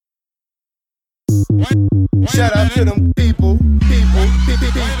Shout out to them people.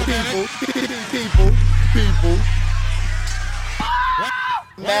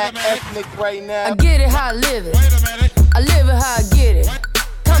 Mad ethnic right now. I get it how I live it. I live it how I get it.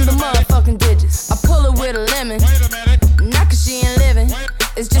 Come the motherfucking digits. I pull it with a lemon. Not cause she ain't living.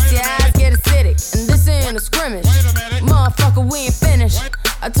 It's just your eyes get acidic. And this ain't a scrimmage. Motherfucker, we ain't finished.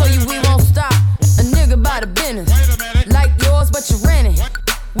 I told you we won't stop. A nigga by the business. Like yours, but you renting.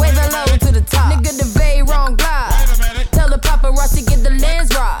 Wave it low to the top. Nigga, the very wrong glide. Tell the paparazzi get the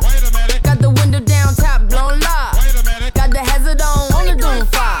lens right. Got the window down, top blown live. Got the hazard on the doom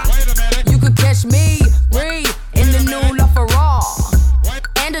fire. You could catch me, read in the new LaFerrari.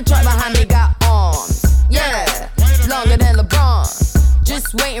 And the truck behind me got arms. Yeah, longer than LeBron.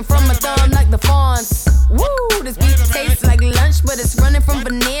 Just waiting from my thumb like the fawns. Woo, this beat tastes like lunch, but it's running from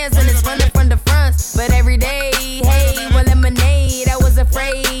veneers and it's running from the fronts. But every day, hey, well, lemonade. I was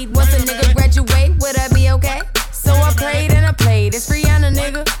afraid once a nigga graduate, would I be okay? So I prayed and I played. It's Rihanna,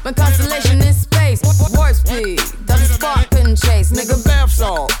 nigga. My constellation in space. Warp speed, though the spark couldn't chase. Nigga, bath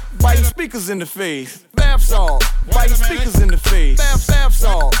salt, biting speakers in the face. Bath salt, biting speakers in the face. Bath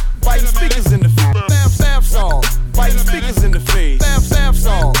salt, biting speakers in the face. Bath salt, biting speakers in the face. Bath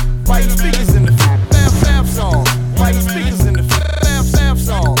salt, biting speakers in the face. Bath salt, biting speakers in the face. Bath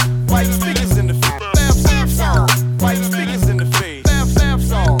salt, biting speakers in the face. Bath salt, biting speakers in the face. Bath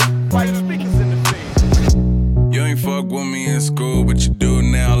salt, biting speakers in the face. You ain't fuck with me in school, but you do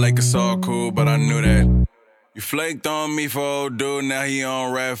now like it's all cool, but I knew that. You flaked on me for old dude, now he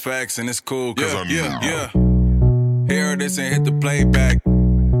on Rap Facts and it's cool, cause yeah. Hear this and hit the playback.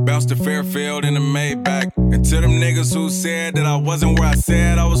 Bounce to Fairfield in the Maybach. And to them niggas who said that I wasn't where I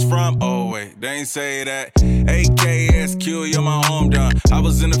said I was from, oh wait, they ain't say that. AKSQ, you're my home done. I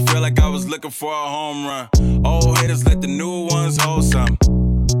was in the field like I was looking for a home run. Old haters let the new ones hold something.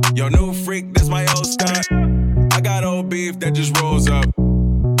 Yo, new freak, this my old stunt. I got old beef that just rolls up.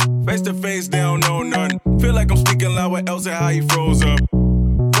 Face to face, they don't know nothing. Feel like I'm speaking loud with Elsa, how he froze up.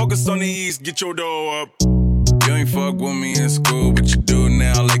 Focus on the east, get your dough up. You ain't fuck with me in school, but you do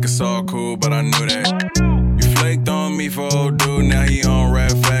now like it's all cool, but I knew that. You flaked on me for old dude, now he on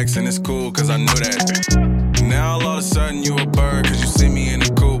Rap Facts and it's cool, cause I knew that. Now all of a sudden you a bird, cause you see me in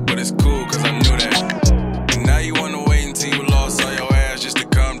the coop, but it's cool, cause I knew that. And now you wanna wait until you lost all your ass just to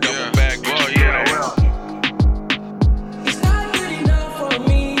come double back. Well, yeah.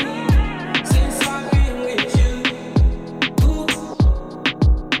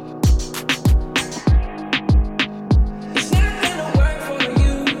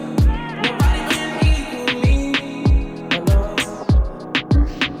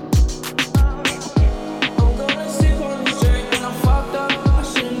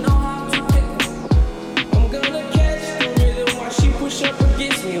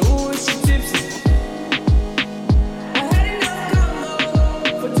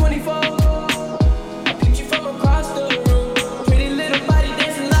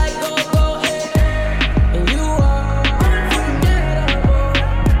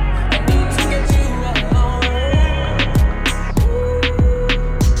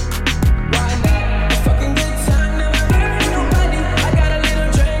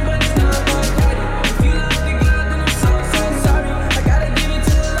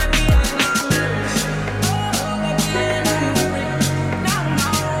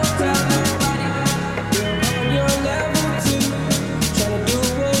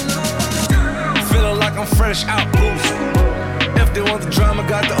 Fresh out boost. If they want the drama,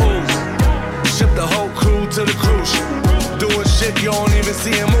 got the ooze. Ship the whole crew to the cruise. Doing shit you don't even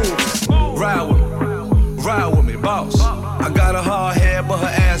see him move. Ride with me, boss. I got a hard head, but her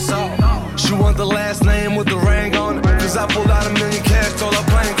ass off. She want the last name with the ring on it. Cause I pulled out $1 million cash, told her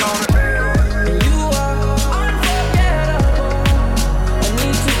plank on it.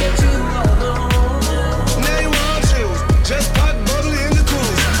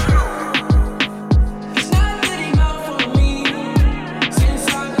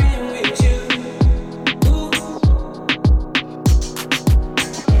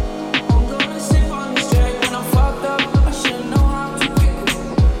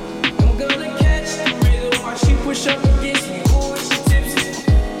 Push up against me, ooh,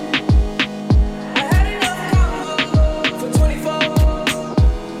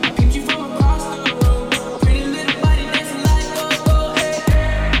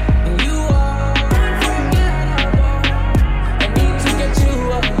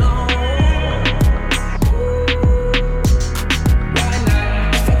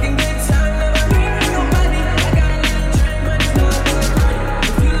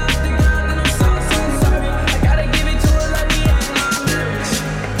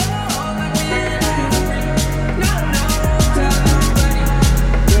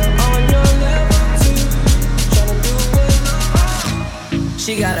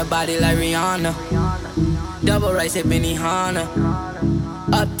 got a body like Rihanna. Double rice at Benihana.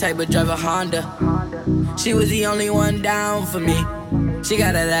 Uptight but drive a Honda. She was the only one down for me. She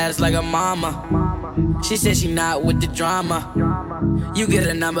got that ass like a mama. She said she not with the drama. You get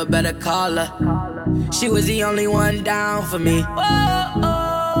a number, better call her. She was the only one down for me.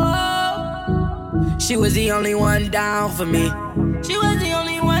 She was the only one down for me. She was the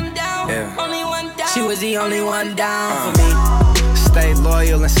only one down. Yeah. Only one down. She was the only one down for me. Stay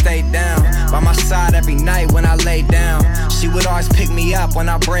loyal and stay down. By my side every night when I lay down. She would always pick me up when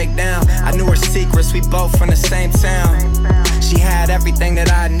I break down. I knew her secrets, we both from the same town. She had everything that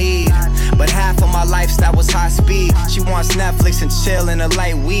I need, but half of my lifestyle was high speed. She wants Netflix and chill and a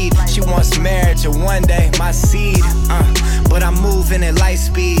light weed. She wants marriage and one day my seed. But I'm moving at light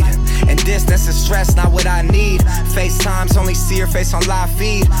speed, and distance is stress, not what I need. FaceTimes, only see her face on live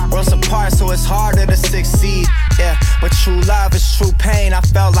feed. Worlds apart, so it's harder to succeed. Yeah, but true love is true pain. I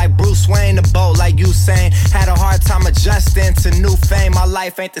felt like Bruce Wayne, the boat like Usain. Had a hard time adjusting to new fame. My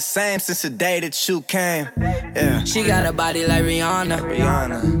life ain't the same since the day that you came. Yeah. She got a body like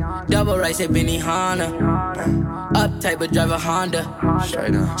Rihanna. Double rice at Benihana. Uptight but drive a Honda.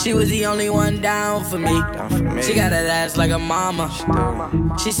 Straight up. She was the only one down for me. She got that ass like a mama.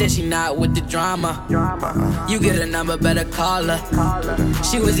 She said she not with the drama. You get a number, better call her.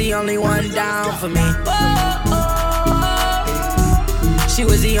 She was the only one down for me. She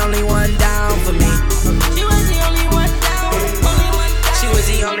was the only one down for me. She was the only one down. She was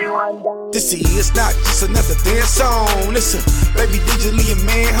the only one down. This is not just another dance song. Listen, baby, did you leave your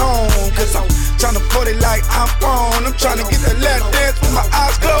man home? Cause I'm tryna party like I'm on. I'm tryna get that lap dance with my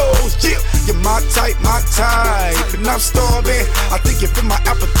eyes closed. Yeah, you're my type, and I'm starving. I think you feel my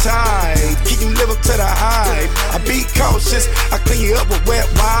appetite. Can you live up to the hype? I be cautious, I clean you up with wet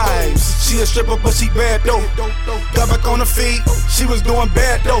wipes. She a stripper, but she bad though. Got back on her feet, she was doing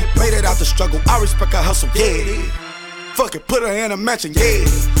bad though. Made it out the struggle, I respect her hustle, yeah. Fuck it, put her in a mansion, yeah.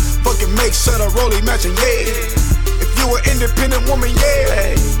 Fucking make sure the rollie matching, yeah. If you an independent woman,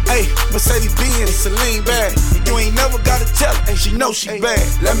 yeah. Hey, Mercedes Benz, Celine bag. You ain't never gotta tell her, and she know she bad.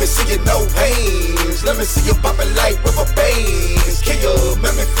 Let me see you no hands. Let me see you poppin' like rubber bands. Can you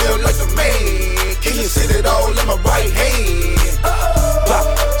make me feel like a man? Can you sit it all in my right hand? Pop,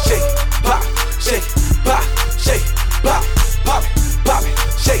 shake, pop, shake, pop, shake, pop, pop, pop,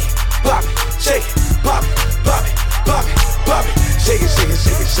 shake, pop, shake, pop, pop, pop, pop, shake it, shake it,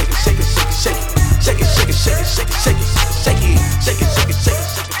 shake it, shake it, shake it, shake it, shake it, shake it, shake it, shake it, shake it, shake it, shake it, shake it, shake it, shake it,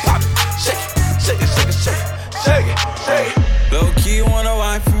 pop it, shake it, shake it, shake it, shake it, shake it. Low key wanna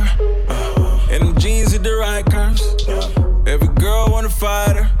wipe her, and them jeans with the right curves. Every girl wanna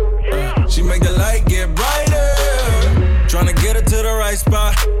fight her. She make the light get brighter. Tryna get her to the right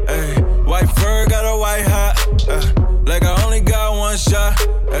spot. Ay, white fur got a white hot. Like I only got one shot.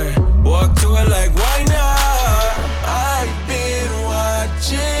 Ay, walk to it like why not? I've been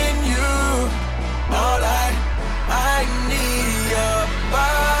watching you all night. I need your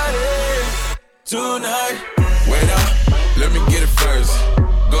body tonight. Wait up, let me get it first.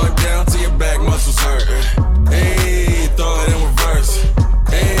 Going down to your back muscles hurt. Hey, throw it in reverse.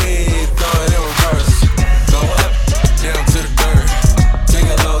 Hey, throw it in reverse. Go up, down to the dirt. Take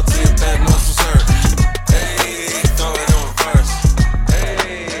it low to your back muscles hurt. Hey, throw it in reverse.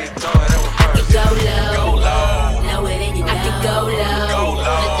 Hey, throw it in reverse. Go low, go low, lower than you know. I can go low, go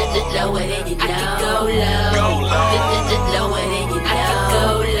low, lower than you know. I can go low, go low, lower than you know. I can go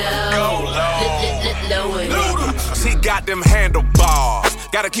low, lower than you know. She got them handlebars.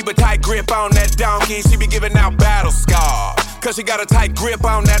 Gotta keep a tight grip on that donkey. She be giving out battle scars. Cause she got a tight grip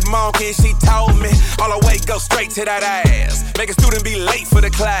on that monkey. She told me all her weight go straight to that ass. Make a student be late for the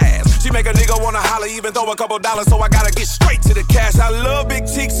class. She make a nigga wanna holler, even throw a couple dollars. So I gotta get straight to the cash. I love big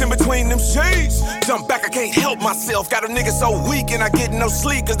cheeks in between them sheets. Jump back, I can't help myself. Got a nigga so weak and I get no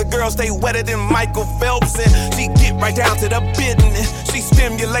sleep. Cause the girl stay wetter than Michael Phelps. And she get right down to the business. She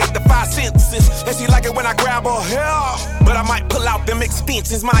stimulate the 5 senses. And she like it when I grab her hair. But I might pull out them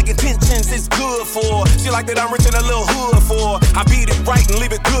extensions. My intentions is good for. She like that I'm rich in a little hood for. I beat it right and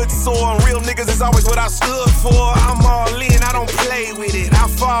leave it good sore. And real niggas is always what I stood for. I'm all in, I don't play with it. I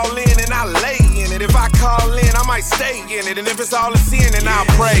fall in and I lay in it. If I call in, I might stay in it. And if it's all a sin, then I'll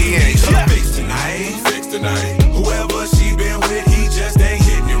pray in it. Yeah. Fix tonight. Whoever she been with, he just ain't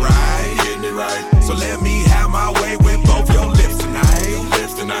hitting it right. So let me have my way with both your lips tonight.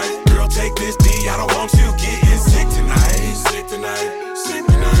 Girl, take this D, I don't want you getting sick tonight.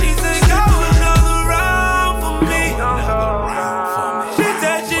 She said go another round for me. She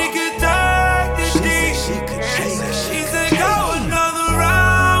said she could take this D. She said go another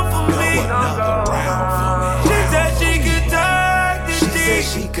round for me. She said she could take this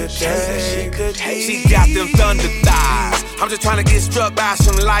D. shake the D. She got them thunder thighs. I'm just trying to get struck by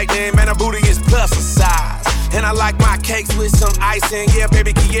some lightning. Man, her booty is plus a size. And I like my cakes with some icing. Yeah,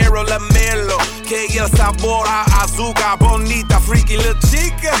 baby, quiero la melo. Que el sabor a azúcar. Bonita, freaky little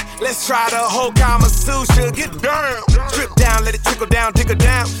chica. Let's try the whole Kama Sutra. Get down. Drip down, let it trickle down, tickle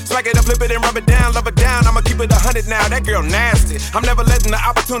down. Smack it up, flip it and rub it down, love it down. I'ma keep it 100 now, that girl nasty. I'm never letting the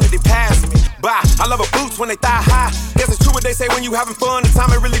opportunity pass me by. I love her boots when they thigh high. Guess it's true what they say when you having fun. The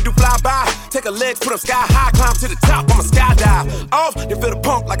time it really do fly by. Take her legs, put them sky high. Climb to the top, I'ma skydive. Off, you feel the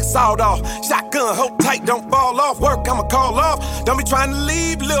pump like a sawed off. Shotgun, hold tight, don't fall off. Work, I'ma call off. Don't be trying to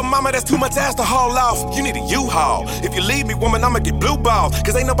leave, little mama, that's too much ass to haul off. You need a U-Haul. If you leave me, woman, I'ma get blue balls.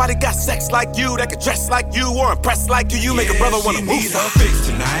 Cause ain't nobody got sex like you that can dress like you or impress like you. You make a brother wanna move. She need her fix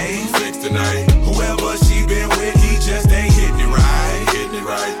tonight. Whoever she been with, he just ain't hitting it right.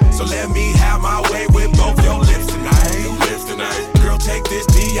 So let me have my way with both your lips tonight. Girl, take this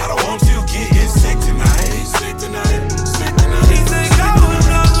D, I don't want you getting sick tonight. She said go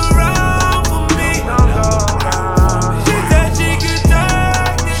another round for me. She said she could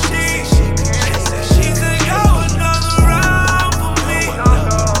take the D. She said go another round for me.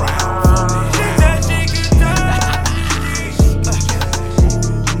 She said she could take the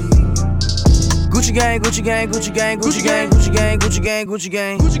D. Gucci gang, Gucci gang, Gucci gang, Gucci gang, Gucci gang, Gucci gang, Gucci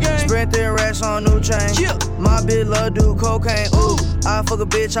gang, Gucci gang. Spread their racks on new chain. My bitch love do cocaine. Ooh, I fuck a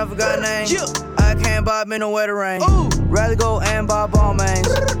bitch, I forgot her name. I can't buy me no wetter rain. Rather go and buy ball mains.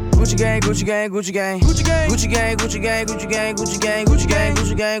 Gucci gang, Gucci gang, Gucci gang, Gucci gang, Gucci gang, Gucci gang, Gucci gang, Gucci gang, Gucci gang,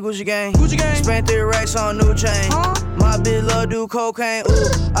 Gucci gang, Gucci gang, Gucci gang. Spent 3 racks on new chain. My bitch love do cocaine.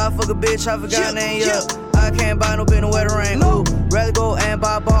 Ooh, I fuck a bitch, I forgot her name. Yeah, I can't buy no bitch no wetter rain. Ooh, rather go and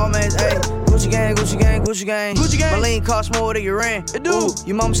buy ball mains. Ayy. Gucci gang, Gucci gang, Gucci gang, Gucci gang. My lean cost more than your rent. It do. Ooh,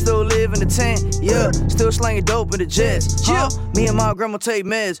 your mama still live in the tent. Yeah, still slanging dope in the jets. Me and my grandma take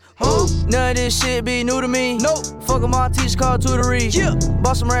meds. None of this shit be new to me. Nope. Fuck my teacher called tutory.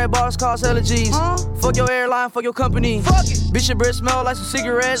 Bought some red bars, cost hella G's. Fuck your airline, fuck your company. Fuck it. Bitch, your breath smell like some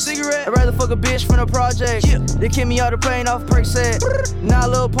cigarettes. I'd rather fuck a bitch from the project. They kick me out the plane off Perk set. Now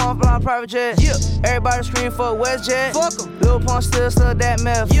Lil Pump flying private jet. Everybody scream for WestJet. Fuck 'em. Lil Pump still that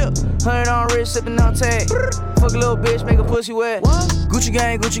meth. 100 on wrist, sippin' on tag. Fuck a little bitch, make a pussy wet. Gucci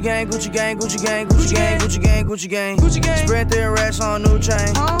gang, Gucci gang, Gucci gang, Gucci gang, Gucci gang, Gucci gang, Gucci gang, Gucci gang. Spread their racks on new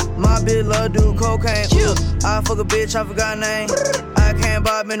chain. My bitch love do cocaine. I fuck a bitch, I forgot her name. I can't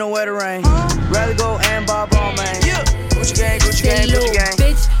buy me no wetter rain. Rather go and buy ball man. Gucci gang, Gucci gang, Gucci gang.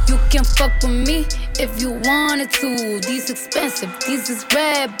 Bitch, you can fuck with me if you wanted to. These expensive, these is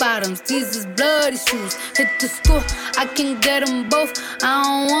red bottoms, these is bloody shoes. Hit the school, I can get them both. I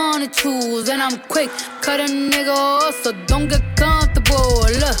don't wanna choose, and I'm quick, cut a nigga off, so don't get comfortable.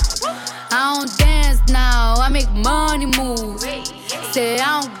 Look, I don't dance now, I make money move. Say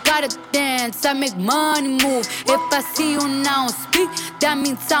I don't gotta dance, I make money move. If I see you now speak, that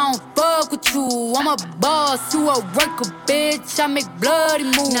means I don't fuck with you. I'm a boss, you a worker, bitch, I make bloody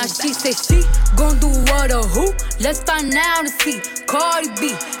moves. Now she say she gon' do what or who? Let's find out and see. Cardi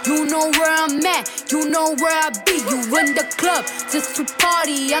B, you know where I'm at, you know where I be. You in the club just to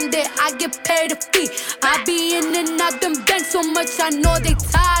party, I'm there, I get paid a fee. I be in and out them banks so much, I know they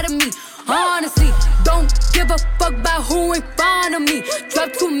tired of me. Honestly, don't give a fuck about who in front of me.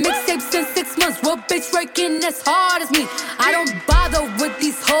 Dropped 2 mixtapes in 6 months. What bitch working as hard as me? I don't bother with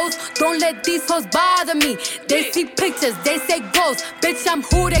these hoes. Don't let these hoes bother me. They see pictures, they say ghosts. Bitch, I'm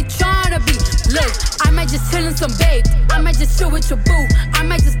who they tryna be. Look, I might just chill in some babe. I might just chill with your boo. I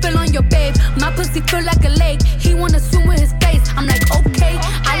might just spill on your babe. My pussy feel like a lake. He wanna swim with his face. I'm like, okay.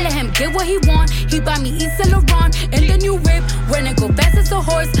 I let him get what he want. He buy me Yves Saint Laurent and the new whip. When it go fast as a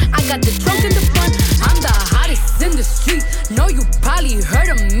horse, I got the trunk in the front. I'm the hottest in the street. Know you probably heard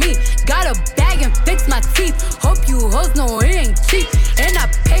of me. Got a bag and fix my teeth. Hope you hoes know it ain't cheap. And I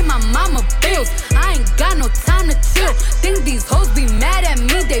pay my mama bills. I ain't got no time to chill. Think these hoes be mad at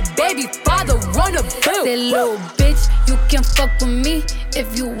me. They baby father wanna bill. Say little bitch, you can fuck with me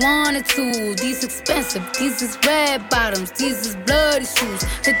if you wanted to. These expensive, these is red bottoms, these is bloody shoes.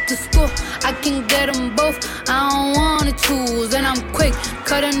 Hit the school, I can get them both. I don't wanna choose, and I'm quick,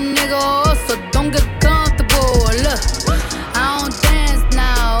 cut a nigga off, so don't get comfortable. Look, I don't dance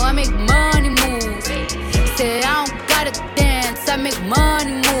now, I make money move. Say I don't gotta dance, I make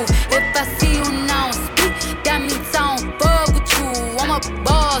money move. If I see you now speak, that means I don't fuck with you. I'm a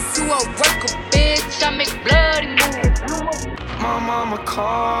boss, you a worker, bitch, I make bloody moves. My mama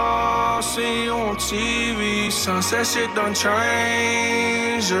called, see you on TV, Sunset shit done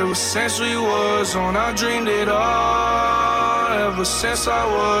changed. Ever since we was on, I dreamed it all. Ever since I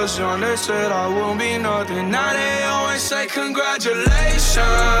was young, they said I won't be nothing. Now they always say congratulations.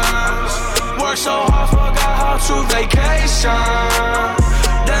 Worked so hard, forgot how to vacation.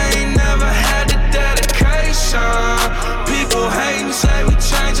 They ain't never had the dedication. People hating, say we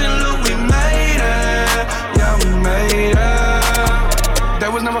changing, look, we made it. Yeah, we made it. They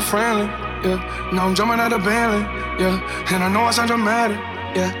was never friendly, yeah. Now I'm jumping out of Bentley, yeah. And I know I sound dramatic,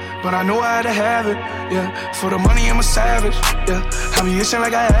 yeah. But I know I had to have it, yeah. For the money, I'm a savage, yeah. I be itching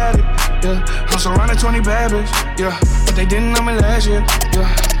like I had it, yeah. I'm surrounded 20 bad bitches, yeah. But they didn't know me last year,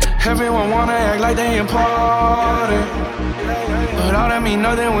 yeah. Everyone wanna act like they important, but all that mean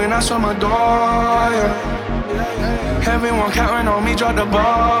nothing when I saw my door, yeah. Everyone counting on me, drop the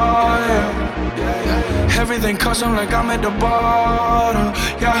ball, yeah. Everything custom like I'm at the bottom,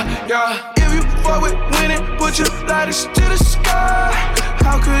 yeah, yeah. If you fuck with winning, put your lighters to the sky.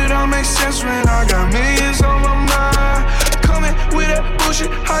 How could I make sense when I got millions on my mind? Coming with that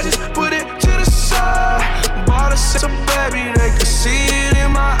bullshit, I just put it to the side. Bought a set of baby, they could see it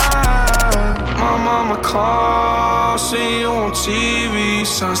in my eyes. My mama called, see you on TV.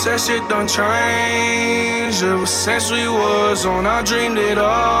 Sunset shit done changed. Ever since we was on, I dreamed it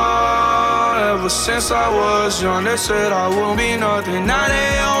all. Ever since I was young, they said I won't be nothing. Now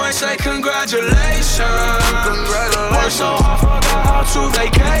they always say congratulations. Worked so hard, forgot how to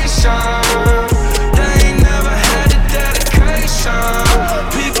vacation. They ain't never had the dedication.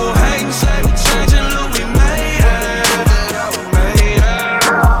 People hating, say we changing, look, we made it.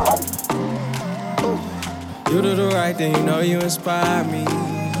 You do the right thing, you know you inspire me.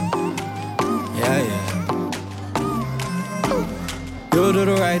 Yeah, yeah. You do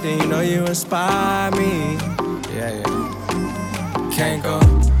the right thing, you know you inspire me. Yeah, yeah. Can't go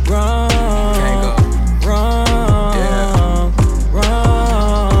wrong. Can't go wrong. Yeah.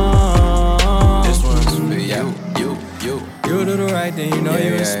 Wrong. This one's for you. You do the right thing, you know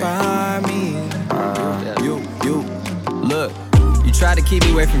you inspire me. You. Look. You tried to keep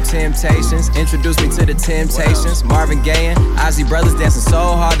me away from temptations. Introduce me to the Temptations. Marvin Gaye and Ozzy Brothers dancing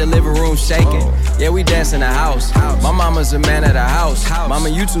so hard the living room shaking. Yeah, we dance in the house. My mama's a man of the house. Mama,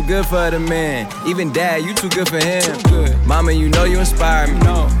 you too good for the man. Even dad, you too good for him. Mama, you know you inspire me.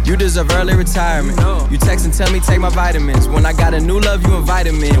 You deserve early retirement. You text and tell me take my vitamins. When I got a new love, you invite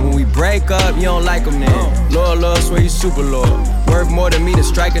him in. When we break up, you don't like him then. Lord, swear you super Lord. Worth more than me to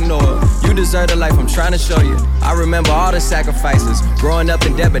strike a Noah. You deserve the life I'm trying to show you. I remember all the sacrifices. Growing up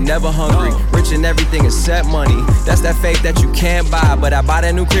in debt but never hungry. Rich in everything except money. That's that faith that you can't buy. But I buy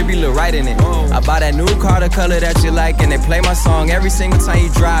that new crib, you look right in it. I buy that new car, the color that you like. And they play my song every single time you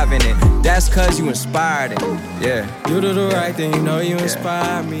drive in it. That's cause you inspired it. Yeah. You do the right thing, you know you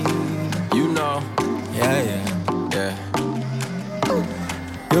inspire me. You know. Yeah.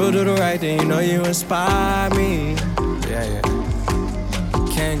 You do the right thing, you know you inspire me. Yeah.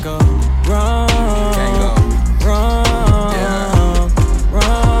 Can't go wrong. Can't go wrong. Yeah.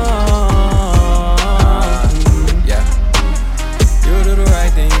 Wrong. Yeah. You do the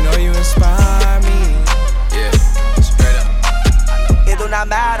right thing, you know you inspire me. Yeah. Straight up. It do not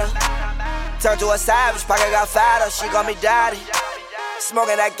matter. Turn to a savage, pocket got fatter. She call me daddy.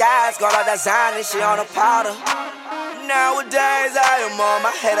 Smoking that gas, got all that Zany, she on a powder. Nowadays I am on my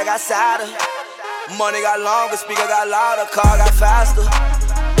head, I got sadder. Money got longer, speaker got louder, car got faster.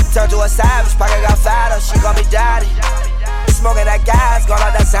 Turn to a savage, pocket got fatter, she call me daddy. Smoking that gas, got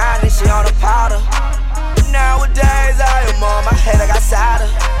all that Zany, she on a powder. Nowadays I am on my head, I got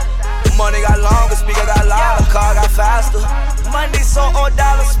sadder. Money got longer, speaker got louder, car got faster. Money so old,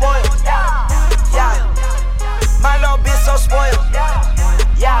 dollar spoiled. Yeah, my little bitch so spoiled.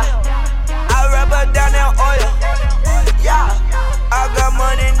 Yeah, I rub her down in oil. Yeah, I got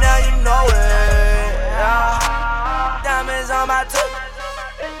money now, you know it. Yeah, diamonds on my tooth.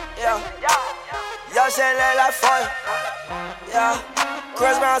 Yeah, yo shit look like foil. Yeah,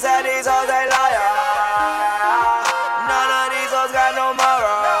 Chris Brown said these hoes ain't loyal. None of these hoes got no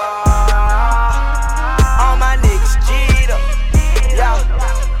moral. All my niggas G'd up. Yeah,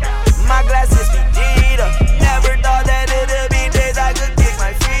 my glasses be D'd up. Never thought that it'd be days I could kick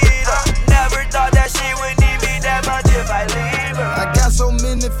my feet up. Never thought that she would need me that much if I leave her. I got so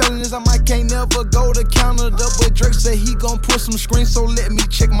many feelings, I might can't never go to Canada. But Drake said he gon' put some screens, so let me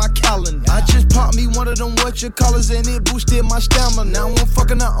check my calendar. I just popped me one of them whatchamacallits and it boosted my stamina. Now I'm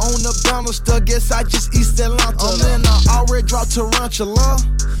fucking her on the banister, guess I just East Atlanta. Man, I already dropped Tarantula.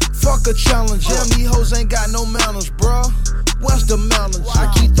 Fuck a challenge, yeah, me hoes ain't got no manners, bruh. what's the manager?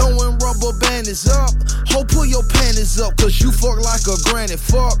 I keep throwing rubber bandits up. Ho, pull your panties up, cause you fuck like a granny.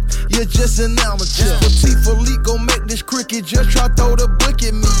 Fuck, you're just an amateur. Petit Philippe gon' make this cricket, just try throw the book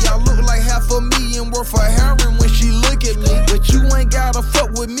at me. I look like $500,000 worth of heroin when she look at me. But you ain't gotta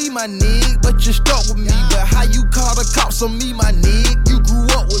fuck with me, my nigga, but you stuck with me. But how you call the cops on me, my nigga? You grew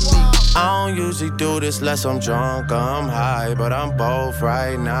up with me. I don't usually do this unless I'm drunk or I'm high, but I'm both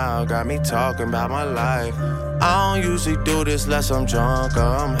right now. Got me talking about my life. I don't usually do this unless I'm drunk or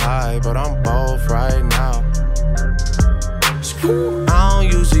I'm high, but I'm both right now. I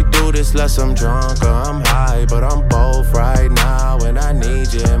don't usually do this unless I'm drunk or I'm high, but I'm both right now, and I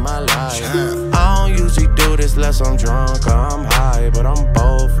need you in my life. I don't usually do this unless I'm drunk or I'm high, but I'm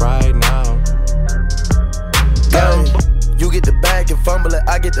both right now. Go. You get the bag and fumble it,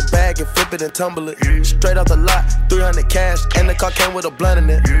 I get the bag and flip it and tumble it. Straight off the lot, 300 cash, and the car came with a blunt in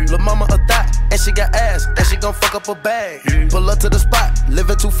it. Lil' mama a thot, and she got ass, and she gon' fuck up a bag. Pull up to the spot,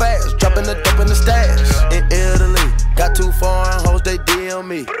 living too fast, dropping the dope in the stash. In Italy, got too foreign hoes, they DM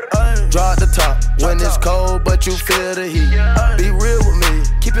me. Draw at the top, when it's cold, but you feel the heat. Be real with me,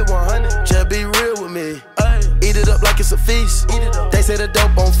 keep it 100, just be real with me. Eat it up like it's a feast. They say the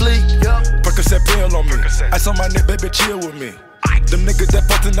dope on fleek. Percocet pill on me. Ice on my neck, baby, chill with me. Them niggas that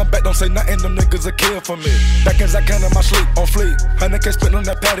fucked in the back don't say nothing, them niggas a kill for me. Back as I can in my sleep, on fleek. 100K spent on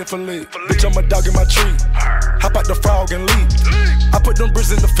that patty for lead. Bitch, I'm a dog in my tree. Hop out the frog and leap. I put them bricks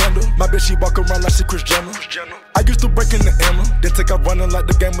in the fender. My bitch, she walk around like she Kris Jenner. I used to break in the Emma, then take out running like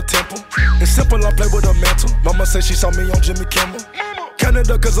the game of Temple. It's simple, I play with a mantle. Mama say she saw me on Jimmy Kimmel.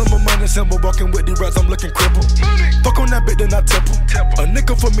 Canada, cause I'm a money symbol. Walking with the rats, I'm looking crippled. Fuck on that bitch, then I temple. A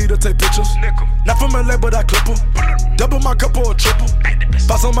nickel for me to take pictures. Not from LA, but I clip her. Double my cup or a triple.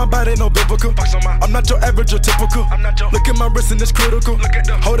 Box on my body, no biblical. I'm not your average or typical. Look at my wrist and it's critical.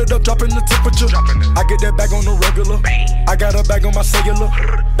 Hold it up, dropping the temperature. I get that bag on the regular. I got a bag on my cellular.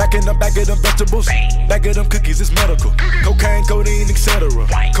 Back in the bag of them vegetables. Bag of them cookies, it's medical. Cocaine, codeine, etc.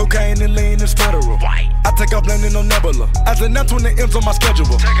 Cocaine and lean is federal. I take off landing on Nebula. As an F when the M's on my schedule.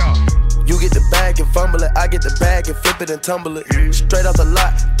 You get the bag and fumble it, I get the bag and flip it and tumble it. Straight off the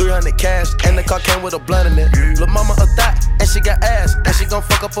lot, 300 cash, and the car came with a blunt in it. Lil' mama a thot, and she got ass, and she gon'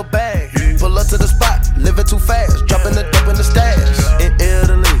 fuck up a bag. Pull up to the spot, living too fast, dropping the dope in the stash. In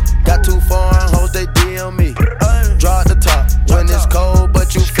Italy, got too foreign hoes, they DM me. Draw at the top, when it's cold,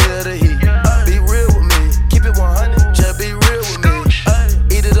 but you feel the heat. Be real with me, keep it 100, just be real with me.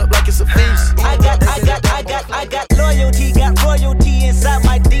 Eat it up like it's a feast. I got loyalty, got royalty inside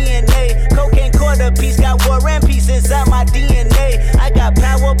my DNA. Cocaine quarter piece, got war and peace inside my DNA. I got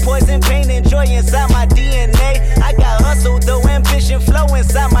power, poison, pain, and joy inside my DNA. I got hustle, though, ambition, flow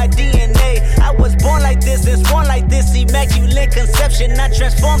inside my DNA. I was born like this and sworn like this, immaculate conception. I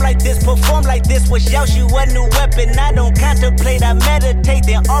transform like this, perform like this, wish out you a new weapon. I don't contemplate, I meditate,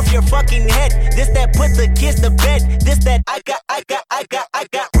 then off your fucking head. This that put the kids to bed. This that I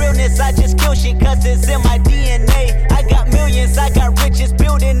got realness, I just kill shit cause it's in my DNA. I got millions, I got riches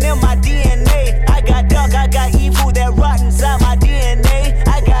building in my DNA. I got dark, I got evil that rot inside my DNA.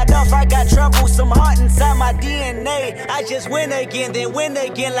 I got off, I got trouble, some heart inside my DNA. I just win again, then win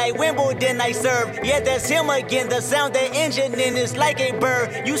again like Wimbledon I serve. Yeah, that's him again, the sound that engine in is like a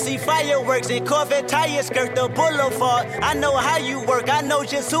bird. You see fireworks and Corvette tires skirt the boulevard. I know how you work, I know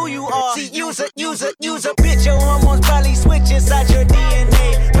just who you are. See, use a bitch, your hormones probably switch inside your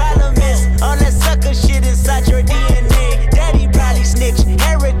DNA. Problem is, all that sucker shit inside your DNA. Daddy probably snitch,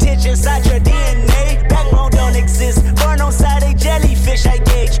 heritage inside your DNA. Backbone don't exist, born on side a jellyfish I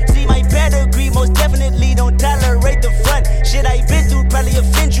gauge. See my pedigree, most definitely don't tolerate the front. Shit I been through probably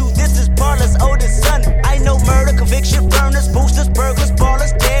offend you, this is Paula's oldest son. I know murder, conviction, burners, boosters, burglars,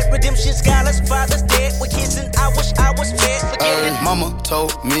 ballers, dead, redemption, scholars, fathers dead. With kids and I wish I was fed. Mama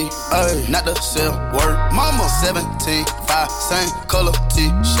told me not to sell word. Mama 17, 5, same color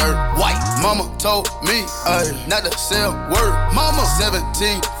t-shirt, white. Mama told me not to sell word. Mama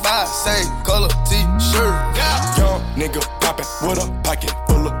 17, 5, same color t-shirt. Young nigga poppin' with a pocket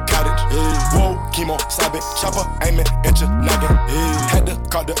full of cottage. Whoa, chemo, sabit, chopper, aiming at your noggin. Had to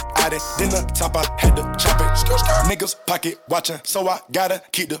call the addy, then the top I had to chop it. Niggas pocket watching, so I gotta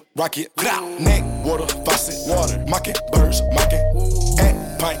keep the rocket. Neck, water, faucet, water, mocking, birds, mocking.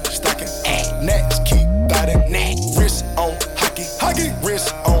 At pint, stocking, next, keep biting. Wrist on hockey,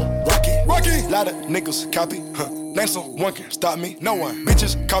 wrist on rocky. Lot of niggas copy, name someone can stop me, no one.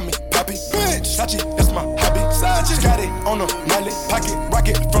 Bitches call me Poppy, bitch. Sachi, that's my hobby. Sachi, got it on a mallet, pocket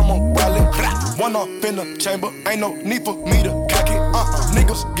rocket from a wallet. One off in the chamber, ain't no need for me to cock it.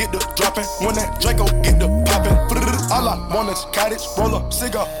 Niggas get the dropping when that Draco get the popping. All I want is cottage, roll up,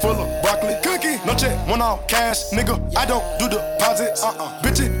 cigar full of broccoli. Cookie, no check, one all cash, nigga. I don't do deposits.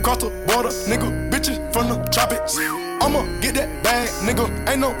 Bitches cross the border, nigga. Bitches from the tropics. I'ma get that bag, nigga.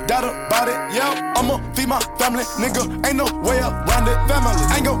 Ain't no doubt about it. Yeah, I'ma feed my family, nigga. Ain't no way around it. Family,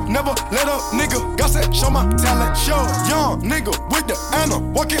 ain't gon' never let up, nigga. God said, show my talent, show. Young nigga with the Anna,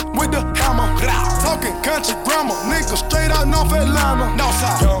 walking with the hammer. Talking country grammar, nigga. Straight out North Atlanta.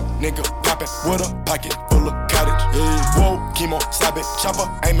 Northside, young nigga poppin' with a pocket full of cottage. Yeah. Whoa, chemo, stab it, chopper,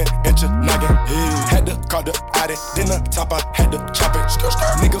 aiming at your noggin. Yeah. Had to call the Audi, then the top I had to chop it.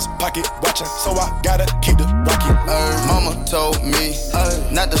 Niggas pocket watching, so I gotta keep the rocket. Mama told me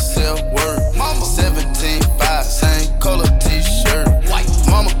not to sell word. Mama 17.5, same color t-shirt. White.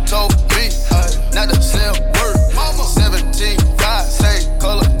 Mama told me not to sell word. Mama 17.5, same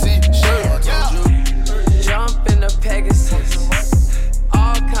color t-shirt. Jump in the Pegasus,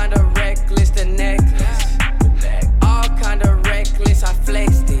 all kind of reckless. The necklace, all kind of reckless. I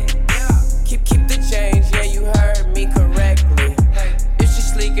flexed it. Keep the change. Yeah, you heard me correctly. If she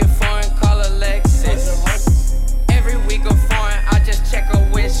sleek and foreign, call her Lexus. Every week of foreign, I just check a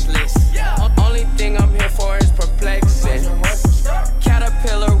wish list. Only thing I'm here for is perplexing.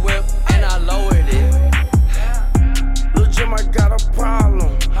 Caterpillar whip, and I lowered it. Lil' Jim, I got a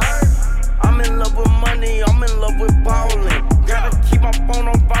problem. I'm in love with money, I'm in love with ballin'. Gotta keep my phone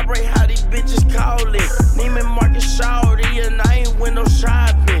on vibrate, how these bitches call it. Neiman Marcus shawty, and I ain't window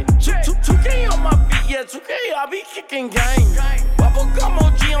shopping. 2K on my feet, yeah, 2K, I be kicking game. Bubblegum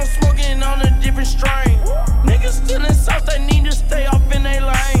OG, I'm smoking on a different strain. Niggas still in South, they need to stay up in their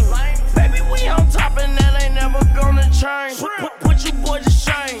lane. Baby, we on top, and that ain't never gonna change. Put you boys to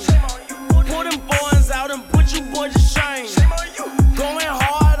shame. Pull them boys out and put you boys to shame. Going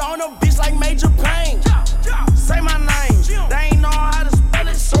hard on a bitch like Major Pain. Say my name, they ain't know how to spell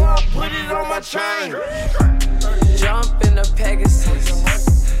it, so I put it on my chain. Jump in the Pegasus,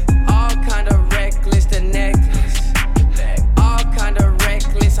 all kind of reckless. The necklace, all kind of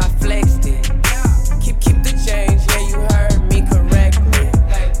reckless. I flexed it. Keep the change. Yeah, you heard me correctly.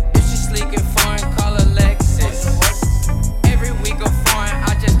 If she sleek and foreign, call her Lexus. Every week of foreign,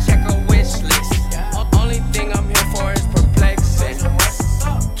 I just check a wish list. Only thing I'm here for is perplexing.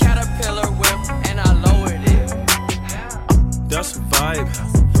 Caterpillar whip, and I lowered it. That's a vibe.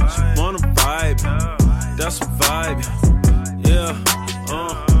 She wanna vibe. That's a vibe. Yeah,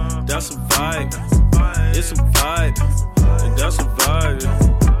 that's a vibe. It's a vibe. That's a vibe.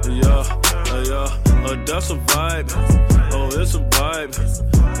 Yeah. That's a vibe. Oh, it's a vibe.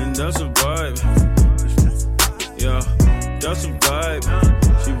 And that's a vibe. Yeah, that's a vibe.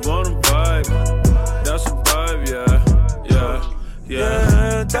 She wanna vibe. That's a vibe, yeah.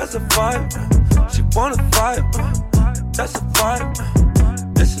 Yeah, that's a vibe. She wanna vibe. That's a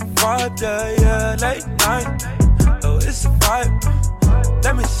vibe. It's a vibe, yeah. Late night. Oh, it's a vibe.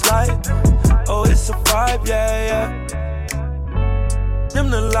 Let me slide. Oh, it's a vibe, yeah. Dim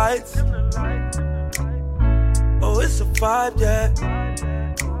the lights. Oh, it's a vibe, yeah.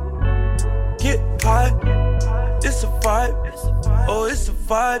 Get high. It's a vibe. Oh, it's a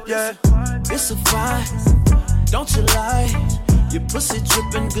vibe, yeah. It's a vibe. Don't you lie. Your pussy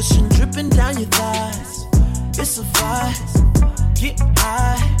dripping, gushing, dripping down your thighs. It's a vibe. Get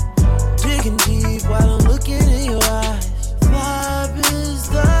high. Digging deep while I'm looking in your eyes. Vibe is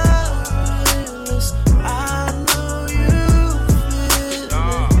the realest. I know you feel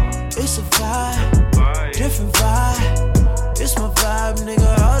it. It's a vibe, different vibe. It's my vibe,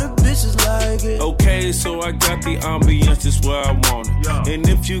 nigga. All the bitches like it. Okay, so I got the ambience just where I want it. And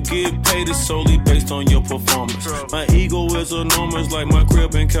if you get paid, it's solely based on your performance. My ego is enormous like my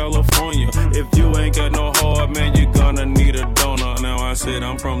crib in California. If you ain't got no heart, man, you're gonna need a donor. Now I said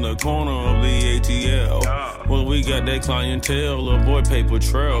I'm from the corner of the ATL. Well, we got that clientele, avoid paper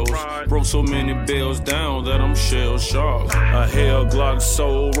trails. Broke so many bills down that I'm shell shocked. A hell Glock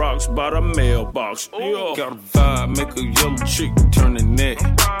sold rocks by the mailbox. Got a vibe, make a yellow chick turn the neck.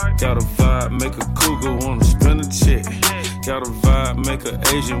 Got a vibe, make a cougar wanna spend a check. Got a vibe, make a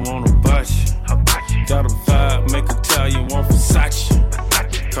Asian wanna buy you. Got a vibe, make Italian want Versace.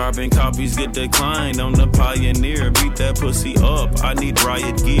 Carbon copies get declined, I'm the pioneer. Beat that pussy up, I need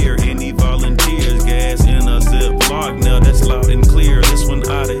riot gear. Any volunteers, gas in a Ziploc. Now that's loud and clear, this one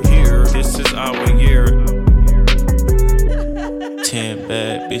out of here. This is our year. 10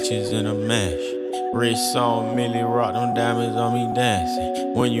 bad bitches in a mash. Wrist on Millie rock, them diamonds on me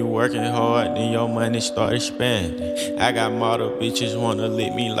dancing. When you working hard, then your money start expanding. I got model bitches wanna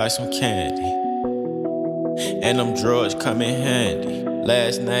lick me like some candy. And them drugs come in handy.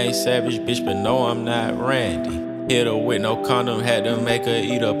 Last name Savage, bitch, but no, I'm not Randy. Hit her with no condom, had to make her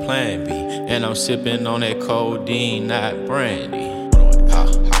eat a Plan B. And I'm sipping on that codeine, not brandy.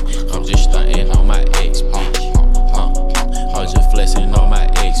 I'm just stunting on my ex, bitch. I'm just flexing on my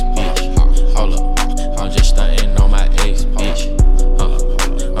ex, bitch. Hold up, I'm just stunting on my ex, bitch.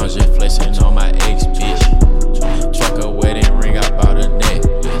 I'm just flexing on my ex, bitch. Truck a wedding ring, I bought a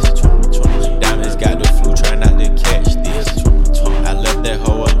necklace. Diamonds got the flu, try not to catch this. I left that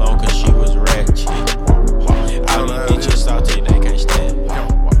hoe alone cause she was ratchet. All these bitches salty, they can't stand.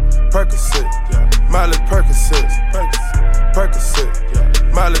 Percocet, Miley Percocet,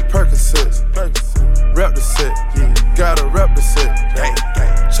 Percocet, Miley Percocet, rep the set, gotta rep the set.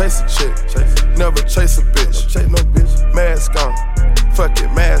 Chase a chick, never chase a bitch. Mask on, fuck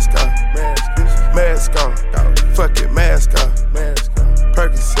it, mask on. Mask on, fuck it, mask on.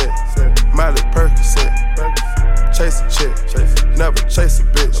 Percocet, Miley Percocet. Chase a chick, never chase a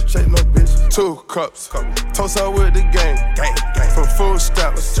bitch. 2 cups, toast her with the gang. From food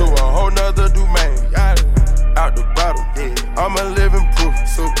stamps to a whole nother domain. Out the bottle, I'm a living proof.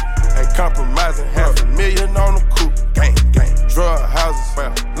 Ain't compromising, $500,000 on the coupe. Drug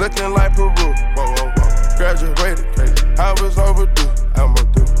houses, looking like Peru. Graduated, I was overdue.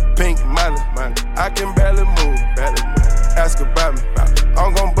 Pink Miley, I can barely move. Ask about me,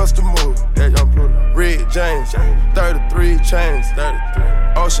 I'm gon' bust a move. Red James, 33 chains.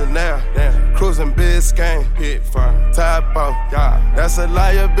 Ocean now, cruising Biscayne. Top off, that's a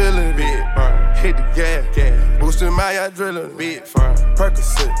liability. Hit the gas, boosting my adrenaline.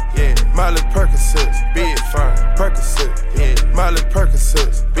 Percocet, Miley Percocet, big firm. Percocet, Miley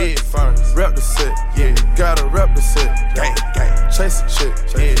Percocet, big firm. Rep the set, gotta rep the set. Chase a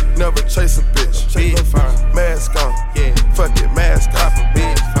chick, never chase a bitch. Big firm, mask on, fuck it, mask off.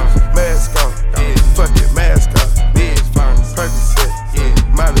 Big firm, mask on, fuck it, mask off. Big firm, Percocet,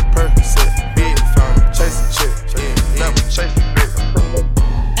 Miley Percocet, big firm. Chase a chick, never chase a bitch.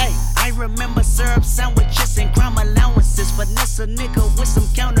 Hey, I remember syrup sandwiches and crime allowances. Finesse a nigga with some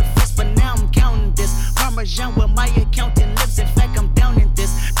counterfeits, but now I'm counting this. Parmesan with my accountant lips, in fact I'm down in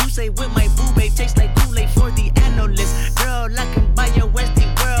this. You say with my boo babe, tastes like Kool-Aid for the analyst. Girl, I can buy your Westie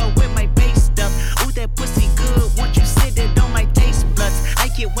world with my base stuff. Ooh, that pussy good, once you sit it on my taste buds. I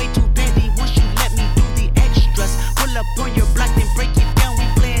get way too petty once you let me do the extras. Pull up on your block, then break it down, we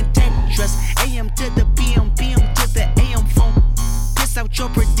playing Tetris. AM to the PM, PM to the AM phone. Piss out your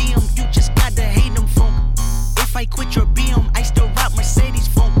per diem, you just gotta hate them funk. If I quit your BM, I still rock Mercedes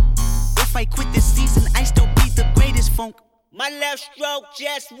funk. If I quit this season, I still be the greatest funk. My left stroke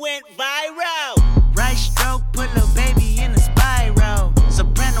just went viral. Right stroke put a baby in a spiral.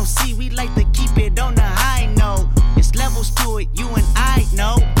 Soprano C, we like to keep it on the high note. It's levels to it, you and I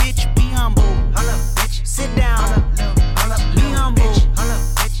know. Bitch, be humble. Holla, bitch. Sit down. Be humble.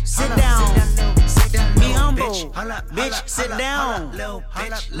 Sit down. Be humble. Bitch, sit down.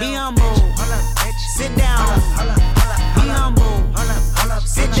 Be humble. Sit down. Be humble.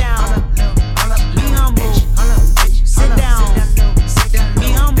 Sit down. Be humble. Sit down.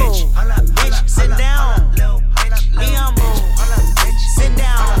 Be humble. Bitch, sit down. Be humble. Sit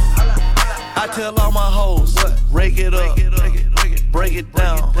down. I tell all my hoes, rake it up, break it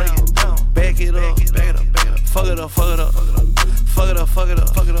down, back it up, fuck it up, fuck it up, fuck it up, fuck it up,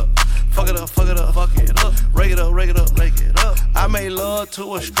 fuck it up, fuck it up, fuck it up, fuck it up, rake it up, rake it up, rake it up. I made love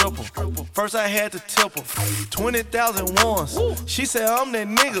to a stripper. First I had to tip her 20,000 once. She said I'm that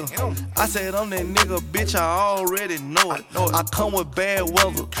nigga. I said I'm that nigga, bitch. I already know it. I come with bad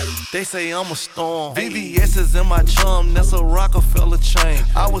weather. They say I'm a storm. VVS is in my chum. That's a Rockefeller chain.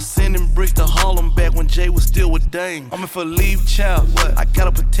 I was sending bricks to Harlem back when Jay was still with Dame. I'm in for leave child. I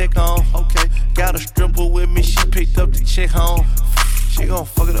gotta protect on. Okay. Got a stripper with me. She picked up the check home. She gon'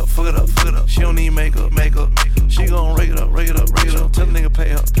 fuck it up, fuck it up, fuck it up. She don't need makeup. She gon' rake it up, rake it up, rake it up. Tell the nigga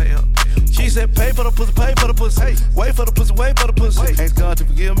pay up. She said pay for the pussy, pay for the pussy. Hey, wait for the pussy, wait for the pussy. Ask God to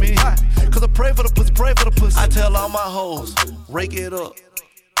forgive me, cause I pray for the pussy, pray for the pussy. I tell all my hoes, rake it up,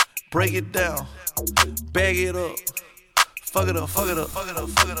 break it down, bag it up. Fuck it up, fuck it up, fuck it up,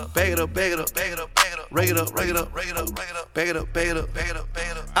 fuck it up. Bag it up, bag it up, bag it up, bag it up. Rake it up, rake it up, rake it up, rake it up. Bag it up, bag it up, bag it up,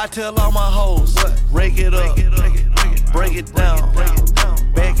 bag it up. I tell all my hoes, rake it up, break it down,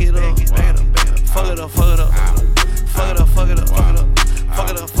 bag it up, fuck it up, fuck it up, fuck it up, fuck it up, fuck it up, fuck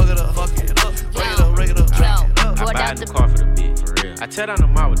it up, fuck it up, fuck it up, rake it up, rake it up. I buy a new car for the bitch, for real. I tear down the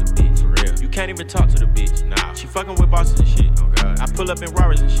mall with the bitch, for real. real. You can't even talk to the bitch. Nah. She fucking with bosses and shit. Oh God. I pull up in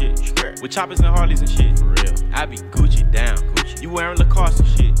Rarers and shit. With choppers and Harleys and shit. For real. I be Gucci down. Gucci. You wearing Lacoste and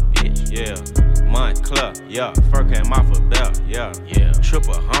shit, bitch. Yeah. Montclair, yeah. Fur came off a belt, yeah. Yeah.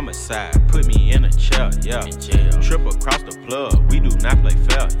 Triple homicide, put me in a chair, yeah. In jail. Triple across the plug, we do not play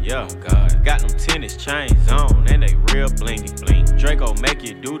fair, yeah. Oh God. Got them tennis chains on, and they real blingy, bling. Draco make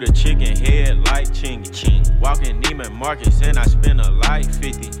you do the chicken head like chingy, ching. Walking Neiman Marcus, and I spend a life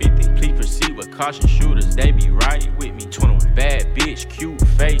 50-50. Please proceed with caution, shooters, they be right with me. 21. Bad bitch, cute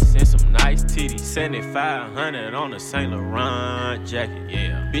face, and some nice titties. 7,500 on a Saint Laurent jacket,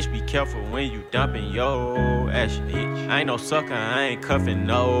 yeah. Bitch, be careful when you dumping yo action, bitch. I ain't no sucker, I ain't cuffing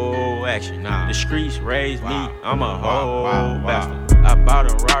no action. Nah. The streets raised me, I'm a whole bastard. I bought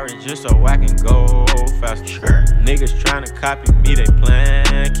a Rari just so I can go faster. Sure. Niggas tryna copy me, they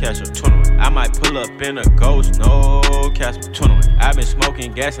plan catch up. 21. I might pull up in a ghost, no Casper. 21. I been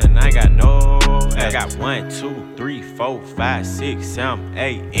smoking gas and I ain't got no action. I got 1, 2, 3, 4, 5, 6, 7,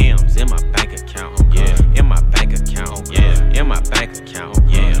 8 M's in my bank account. Yeah, in my bank account. Yeah, in my bank account.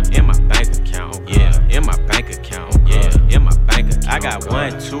 Yeah, in my bank account. Yeah, in my bank account. Yeah, in my bank account. I got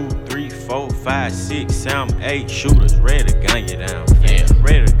 1, 2, 3, 4, 5, 6, 7, 8 shooters ready to gun you down. Yeah,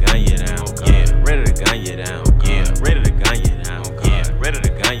 ready to gun you down. Yeah, ready to gun you down. Yeah, ready to gun you down. Yeah, ready to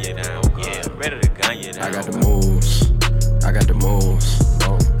gun you down. Yeah, ready to gun you down. I got the moves. I got the moves.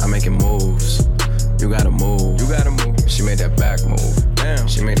 I'm making moves. You gotta move. You gotta move. She made that back move. Damn.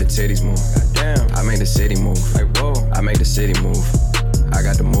 She made the titties move. Damn. I made the city move. Like whoa. I make the city move. I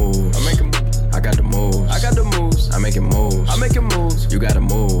got the moves. I'm making moves. I got the moves. I got the moves. I'm making moves. I'm making moves. You gotta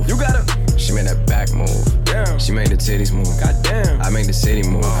move. You gotta. She made that back move. Damn. She made the titties move. Goddamn. I make the city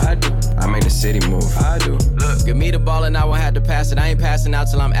move. I do. I make the city move. I do. Look, give me the ball and I won't have to pass it. I ain't passing out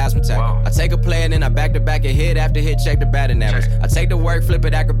till I'm asthmatic. I take a play and then I back to back and hit after hit, check the batting average. I take the work, flip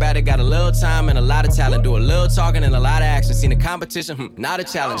it acrobatic. Got a little time and a lot of talent. Do a little talking and a lot of action. Seen the competition, not a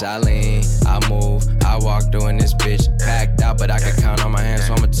challenge. I lean, I move, I walk through in this bitch. Packed out, but I can count on my hands,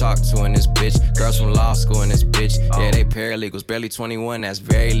 so I'ma talk to in this bitch. Girls from law school in this bitch. Yeah, they paralegals, barely 21, that's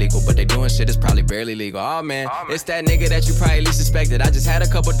very legal. But they doing shit that's probably barely legal. Oh man, it's that nigga that you probably least suspected. I just had a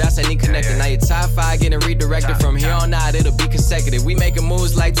couple dots that need connected. Now your top 5 getting redirected. From here on out, it'll be consecutive. We making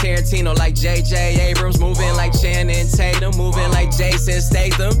moves like Tarantino, like J.J. Abrams. Moving like Channing Tatum, moving like Jason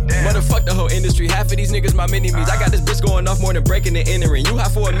Statham. Motherfuck the whole industry, half of these niggas my mini-me's. I got this bitch going off more than breaking and entering. You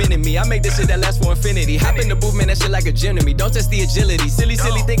hot for a minute, me. I make this shit that lasts for infinity. Hop in the booth, man, that shit like a gym to me. Don't test the agility. Silly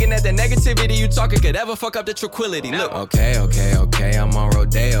thinking that the negativity you talking could ever fuck up the tranquility. Look. Okay, I'm on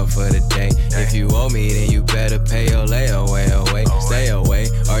Rodeo for the day. If you owe me, then you better pay your layaway away. Stay away,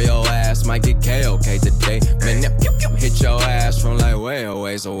 or your ass might get K.O.K. today. Man, hit your ass from like way a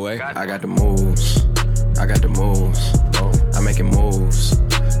ways away. I got the moves. I got the moves. I'm making moves.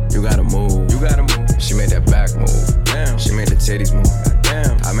 You gotta move. You gotta move. She made that back move. Damn. She made the titties move.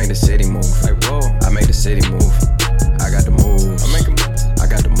 Damn. I made the city move. Like whoa. I made the city move. I got the moves. I'm making moves. I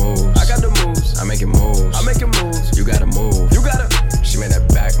got the moves. I got the moves. I'm making moves. I'm making moves. You gotta move. You gotta. She made that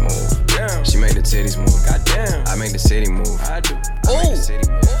back move. Damn. She made the titties move. Goddamn. I make the city move. I do. I make the city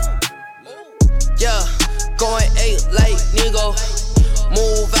move. Yeah, going 8 like nigga.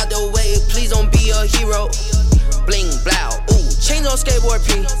 Move out the way, please don't be a hero. Bling blow, ooh, chains on skateboard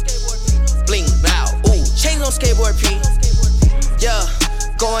P. Bling blow, ooh, chains on skateboard P. Yeah,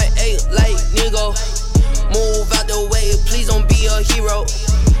 going 8 like nigga. Move out the way, please don't be a hero.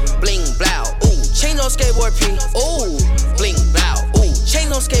 Bling blow, ooh, chains on skateboard P. Ooh, bling blow, ooh, chains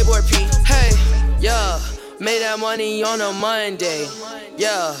on skateboard P. Hey, yeah, made that money on a Monday.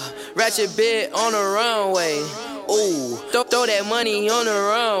 Yeah, ratchet bit on the runway. Ooh, throw that money on the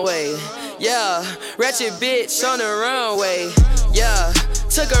runway. Yeah, ratchet bitch on the runway. Yeah,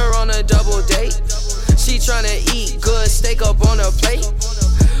 took her on a double date. She tryna eat good steak up on her plate.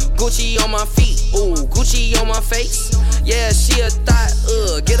 Gucci on my feet, ooh, Gucci on my face. Yeah, she a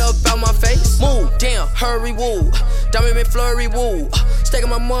thought, get up out my face. Move, damn, hurry, woo. Diamond McFlurry, woo. Staking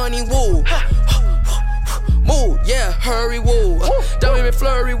my money, woo. Move, yeah, hurry, woo. Diamond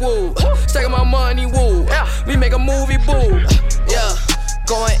McFlurry, woo. Staking my money, woo. We make a movie, boo. Yeah,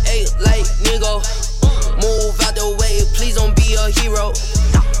 going 8 like nigga. Move out the way, please don't be a hero.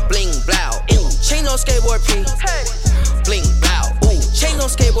 Bling blow, ooh, chains on skateboard P. Bling blow, ooh, chains on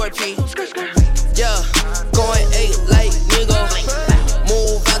skateboard P. Yeah, going 8 like nigga.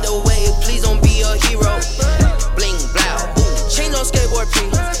 Move out the way, please don't be a hero. Bling blow, ooh, chains on skateboard P.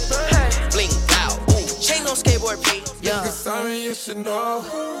 Bling blow, ooh, chains on skateboard P. Yeah. Nigga, sorry, you should know.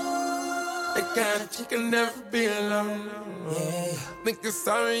 That kind of chick can never be alone. Yeah. Nigga,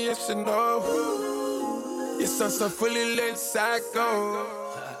 sorry, you should know. You're so fully lit psycho.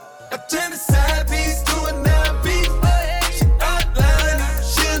 I turn a side piece to a 9-piece. She outline it,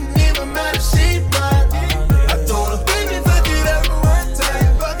 shouldn't even matter, she mine. I told her, baby, fuck it up one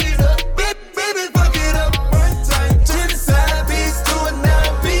time. Fuck it up, baby, fuck it up one time. Turn the side piece to a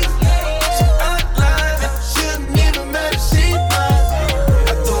 9-piece. She outline it, shouldn't even matter, she mine.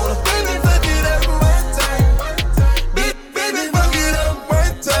 I told her, baby, fuck it up one time. Baby, fuck it up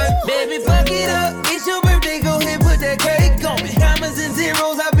one time. Baby, fuck it up. It's your birthday, go ahead, put that cake on me. Diamonds and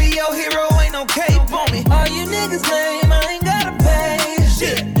zeros, I be your hero, ain't no cape on me. All you niggas lame, I ain't gotta pay.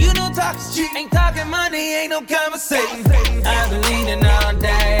 Shit, you don't talk shit, ain't talking money, ain't no conversation. I've been leaning all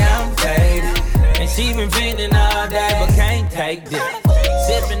day, I'm faded. And she been feeding all day, but can't take this.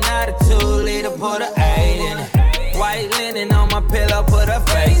 Sipping out a 2-liter, put a 8 in it. White linen on my pillow, put her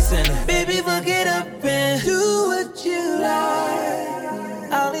face in it. Baby, fuck it up and do what you like.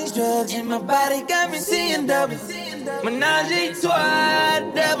 All these drugs in my body got me seeing double. Menage a trois,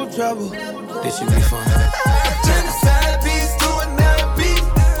 double trouble. This should be fun. I turn the side piece to a 9-piece.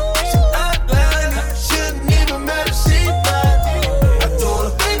 She outline it, shouldn't even matter, she mine. I told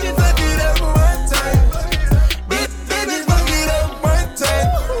her, baby, fuck it up one time. Baby, fuck it up one time.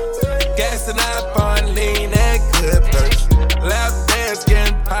 Gas and iPhone, lean, that good purse. Lap dance,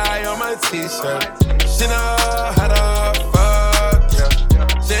 getting pie on my t-shirt. She know how to fuck, yeah.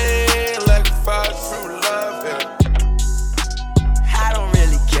 She ain't looking for true love, yeah. I don't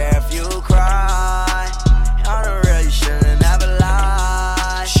really care if you cry. I don't really should've never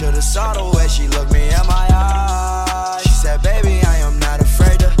lied. Should've saw the way she looked me in my eyes. She said, baby, I am not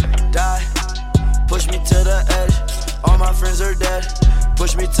afraid to die. Push me to the edge. All my friends are dead.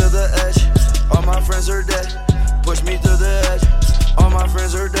 Push me to the edge. All my friends are dead. Push me to the edge. All my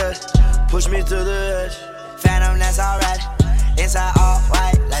friends are dead. Push me to the edge. Phantom, that's alright. Inside all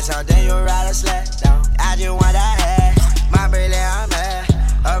white, like something you ride a sled down. I just want that head. My bracelet, I'm mad.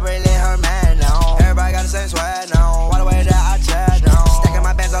 Her bracelet, her man now. Everybody got the same swag now. All the way that I chat now. Stacking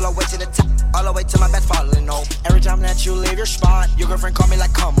my bands all the way to the top. All the way to my bed falling over. Every time that you leave your spot, your girlfriend call me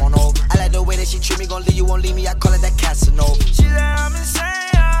like, come on over. I like the way that she treat me, gon' leave you, won't leave me. I call it that Casanova. She said I'm insane,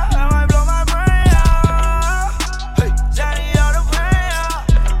 I might blow my brain out. Hey, Johnny on the brain out.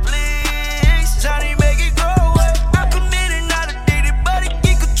 Please, Johnny, make it go away. I'm committed, not addicted, but it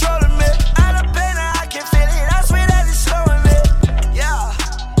keep controlling me. Out of pain, I can feel it. I swear that it's slowing me. Yeah,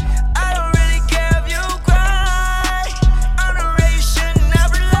 I don't really care if you cry. I'm the way you shouldn't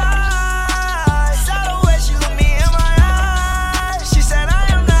never lie. Saw the way she looked me in my eyes. She said I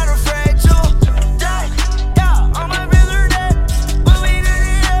am not afraid to die. Yeah, all my friends are dead. Put me to the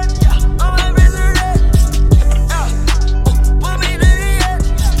edge. Yeah, all my friends are dead. Yeah, put me to the edge.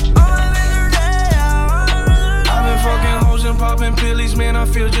 All my friends are dead. Yeah, I've been fucking hoes and popping pillies, man, I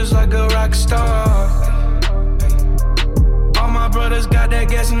feel just like a rock star. All my brothers got that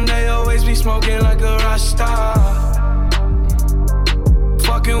gas and they always be smoking like a rock star.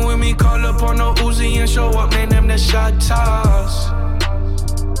 Fucking with me, call up on the Uzi and show up, man, them the shot toss.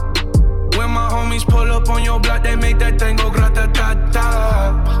 When my homies pull up on your block, they make that thing go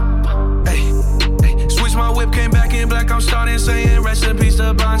grata-ta-ta. Ay, ay. Switch my whip, came back in black, I'm starting saying recipes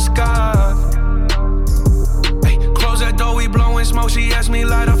to Bon Scott. Ay, close that door, we blowing smoke, she asked me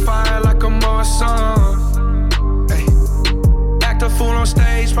light a fire like a Marsan. Ay, act a fool on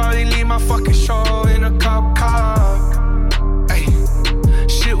stage, probably leave my fucking show in a cop car. Ay,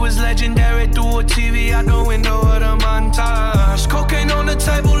 shit was legendary through a TV out the window of the montage. Cocaine on the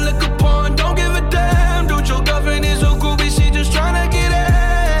table, liquor porn, don't give a damn. Dude, your girlfriend is a groupie, she just tryna get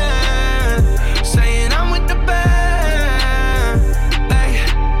in. Saying I'm with the band. Ay,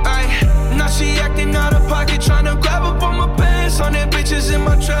 ay, now she acting out of pocket, tryna grab up on my pants. On their bitches in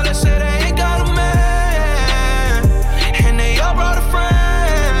my trailer, say they ain't got a man. And they all brought a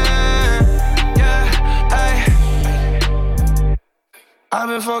friend. Yeah, ay. I've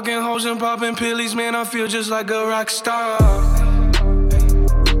been fucking hoes and popping pillies, man, I feel just like a rock star.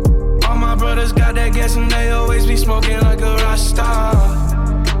 All my brothers got that gas and they always be smoking like a rock star.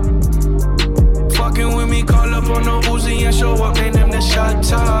 Fucking with me, call up on the Uzi and show up, man, them the shot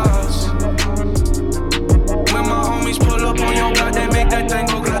toss. When my homies pull up on your block, they make that thing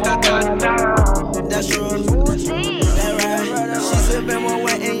go grata-ta-ta. That's true. That right. She sippin' one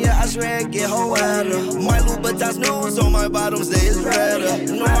wet and yeah, I swear it get her wetter. My Louboutins news on my bottoms, they is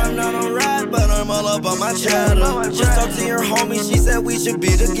redder. No, I'm not on ride, but I'm all up on my cheddar. Just talked to your homie, she said we should be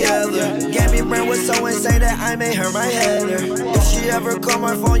together. Gave me brain with so insane that I made her my header. If she ever call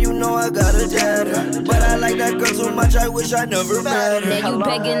my phone, you know I got a deader. But I like that girl too much, I wish I never met her. Now you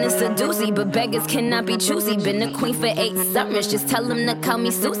begging to seduce, but beggars cannot be choosy. Been a queen for 8 summers, just tell them to call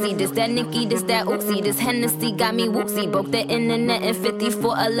me Susie. This that Nicki, this that Uzi, this Hennessy got me woozy. Broke the internet in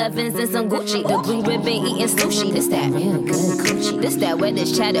 5411. muffins and some Gucci. The blue ribbon eating sushi. This that real good coochie. This that wet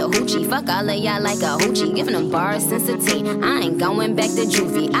this Chattahoochee. Fuck all of y'all like a hoochie. Giving them bars since a teen. I ain't going back to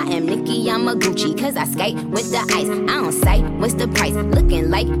juvie. I am Nicki, I'm a Gucci. Cause I skate with the ice. I don't sight, what's the price? Looking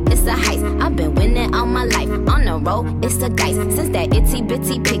like it's a heist. I've been winning all my life. On the road, it's a dice. Since that itty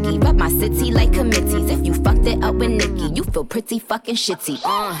bitty picky. Rep my city like committees. If you fucked it up with Nicki, you feel pretty fucking shitty.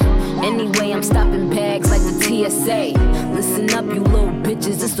 Anyway, I'm stopping bags like the TSA. Listen up, you little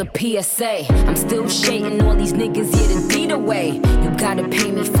bitches, it's a PSA. I'm still shading all these niggas, yeah, the deed away. You gotta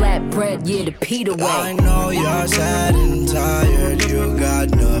pay me flat bread, yeah, the Pete away. I know you're sad and tired, you got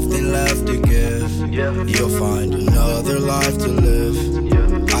nothing left to give. You'll find another life to live.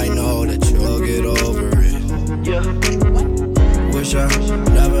 I know that you'll get over it. Wish I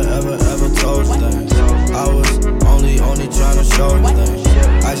never, ever, ever told you things. I was only trying to show you things.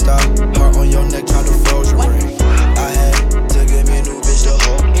 I stopped, heart on your neck, trying to froze your ring. I had to give me a new bitch to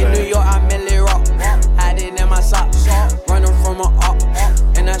hold me. In New York, I merely rock. Hiding in my socks. Running from a up.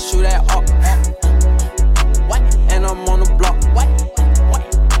 And I shoot at up. And I'm on the block.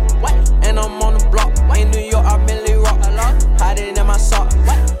 And I'm on the block. In New York, I merely rock. Hiding in my sock.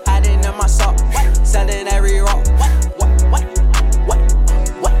 Hiding in my sock. Selling every rock.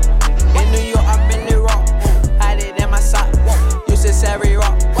 In New York, I merely rock. Hiding in my sock. Uses every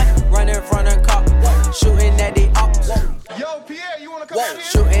rock. Running from the cop. Shooting at the ops. Yo, Pierre, you wanna come out here?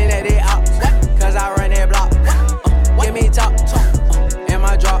 Shooting at the ops. Cause I run that block. Give me top. In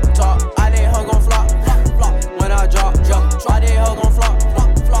my drop top. I did hug on flop. When I drop. I did hug on flop.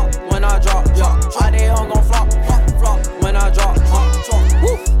 When I drop. I did hug on flop. When I drop.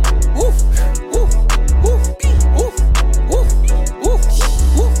 Woof, woof, woof, woof, woof, woof, woof,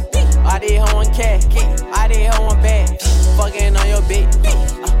 woof. I did hug on cat. I did hug on bag. Fucking on your bitch.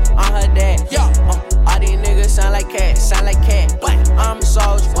 I'm her dad. All these niggas sound like cat. I'm a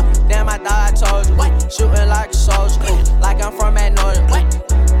soldier. Damn, I thought I told you. Shooting like a soldier. Like I'm from that northern.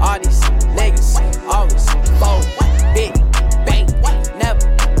 All these niggas always fold. Big bang, never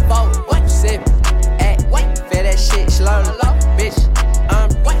fold. Sip, act, feel that shit slowly. Bitch, I'm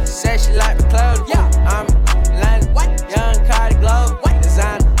sexy like the clothes. I'm London, young Cardi Glow.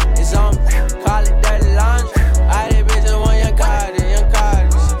 Designer is on me. Call it dirty laundry. I did bitches want young Cardi.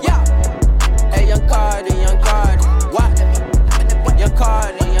 Hey, young Cardi. What? Young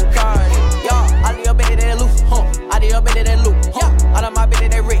Cardi. All of your bitches they loose, All of your bitches they loose, All of my bitches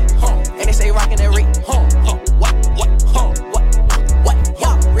they rich, And they say rockin' that rich, What?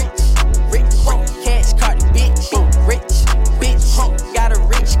 Rich. Cash Cardi, bitch. Rich, bitch. Got a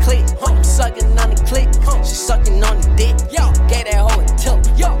rich click. Sucking on the click. She sucking on the dick. Gave that hoe a tip.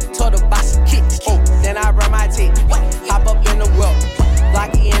 Told her boss a kick. Then I run my teeth. Hop up in the world.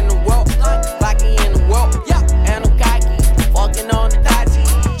 Locky in the world. And I'm cocky. Walking on the dodgy.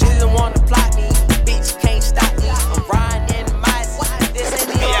 Jesus wanna plot me. Bitch can't stop me. I'm riding in my seat. This ain't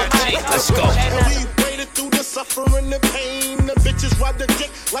the Let's go. We waited through the suffering and pain. The bitches ride the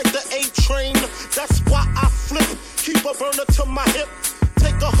dick like the A train. That's why I flip. Keep a burner to my hip.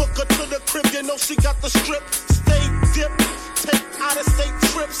 Take a hooker to the crib. You know she got the strip. Stay dip. Take out of state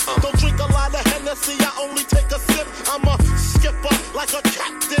trips. Don't drink a lot of Hennessy. I only take a sip. I'm a skipper like a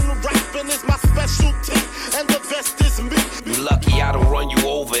captain. Rapping is my specialty. And the best is me. You lucky I don't run you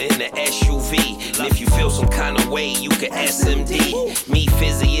over in the SUV. And if you feel some kind of way, you can SMD. Me,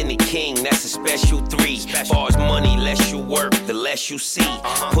 Fizzy, and the King, that's a special 3. Far as money, less you work, the less you see.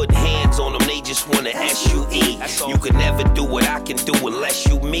 Put hands on them, they just wanna SUE. You could never do what I can do unless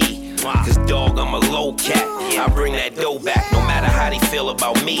you me. Cause dog, I'm a low cat. I bring that dough back, no matter how they feel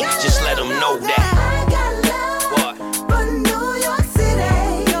about me. Just let them know that. What?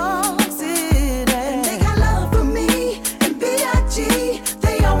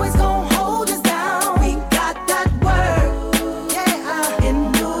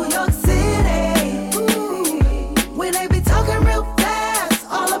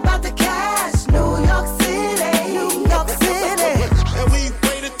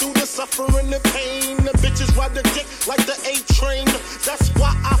 Like the A train, that's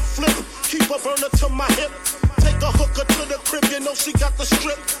why I flip. Keep a burner to my hip. Take a hooker to the crib, you know she got the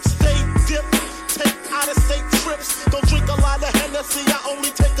strip. Stay dip, take out of state trips. Don't drink a lot of Hennessy, I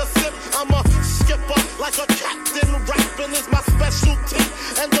only take a sip. I'm a skipper like a captain. Rapping is my specialty,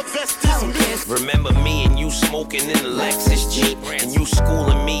 and the best is me. Remember me and you smoking in the Lexus Jeep, and you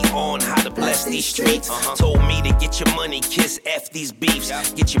schooling me on how to bless these streets. Told me to get your money, kiss F these beefs.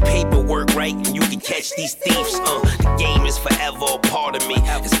 Get your paperwork right and you can catch these thieves. The game is forever a part of me.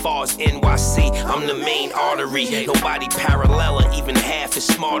 As far as NYC, I'm the main artery. Nobody parallel or even half as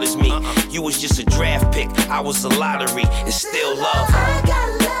smart as me. You was just a draft pick, I was a lottery. It's still love. I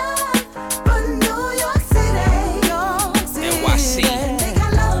got love.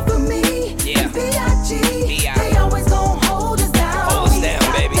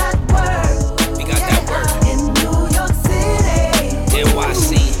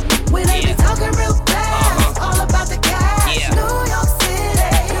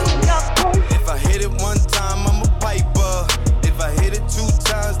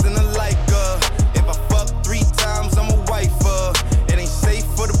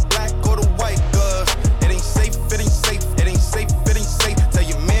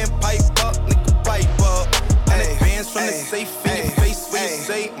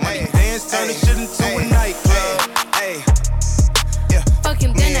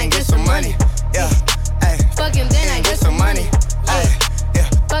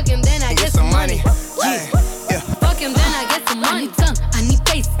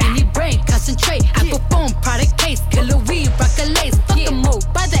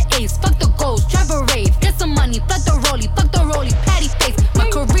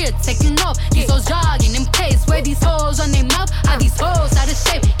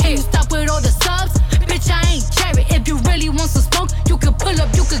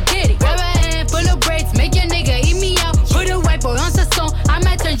 could get it. Grab a hand, pull no brakes, make your nigga eat me out. Put a white boy on sa song, I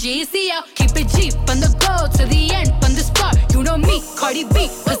might turn GEC out. Keep it G, from the goal to the end, from the start. You know me, Cardi B,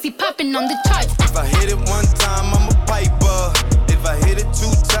 pussy popping on the charts. If I hit it one time, I'm a piper. If I hit it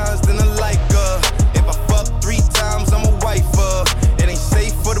 2 times, then I like her. If I fuck 3 times, I'm a wifer. It ain't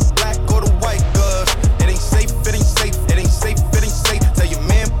safe for the black or the white girl. It ain't safe, it ain't safe, it ain't safe, it ain't safe. Tell your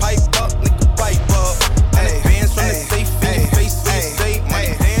man pipe up, nigga pipe up. And the bands from the safe in your face when you say,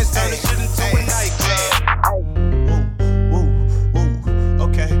 money dance, turn the shit into a nightclub.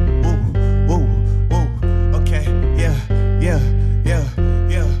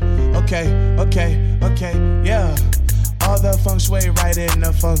 Okay, okay, okay, yeah. All the feng shui right in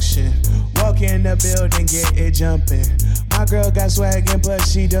the function. Walk in the building, get it jumping. My girl got swag and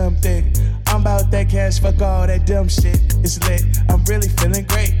plus she dumb thick. I'm about that cash, fuck all that dumb shit. It's lit, I'm really feeling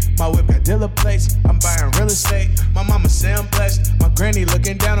great. My whip got dealer plates, I'm buying real estate. My mama say I'm blessed. My granny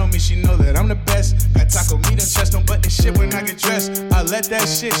looking down on me, she know that I'm the best. Got taco meat and chest, don't button shit when I get dressed. I let that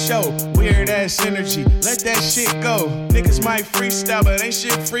shit show, weird ass energy. Let that shit go. Niggas might freestyle, but ain't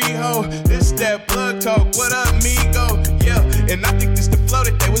shit free, ho. This that plug talk, what up, migo? Yeah, and I think this the flow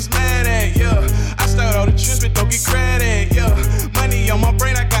that they was mad at, yeah. I start all the trips, but don't get credit, yeah. Money on my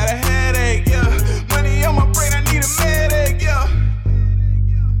brain, I got a headache, yeah. Money on my brain, I need a medic, yeah.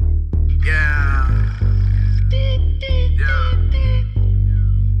 Yeah.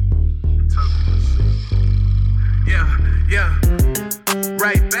 Yeah.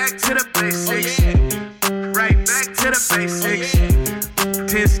 Right back to the basics. Right back to the basics.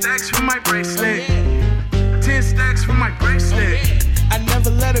 10 stacks for my bracelet. 10 stacks for my bracelet. I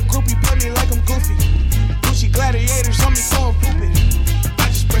never let a groupie play me like I'm goofy. Gucci gladiators on me going pooping. I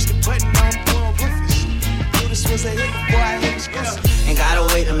just pressed the button, now I'm blowing roofies. Knew this was a hit, boy, I hit exclusive. Ain't gotta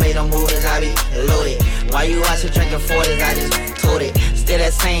wait to make them moves, I be loaded. Why you out here drinking 40s, I just told it. Still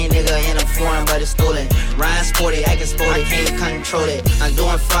that same nigga in a foreign, but it's stolen. Ryan sporty, acting sporty, can't control it. I'm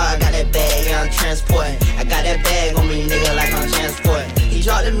doing fraud, I got that bag, yeah, I'm transporting. I got that bag on me, nigga, like I'm transporting. He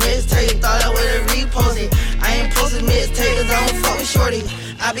dropped the mixtape, thought I would've reposted. I ain't posted mixtape, cause I don't fuck with shorty.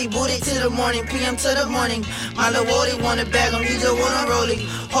 I be booted to the morning, PM to the morning. My little Wody want a bag, he just wanna roll it.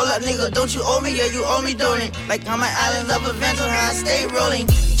 Hold up, nigga, don't you owe me? Yeah, you owe me, don't it? Like I'm an island of adventure, how I stay rolling.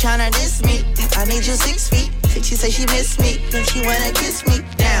 Tryna diss me, I need you 6 feet. She say she miss me, then she wanna kiss me.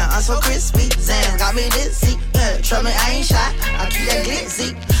 Damn, I'm so crispy, Zan got me dizzy. Trouble me, I ain't shot, I keep that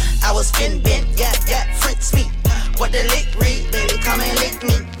glitzy. I was spin bent, yeah, Fritz me. What the lick read, baby, come and lick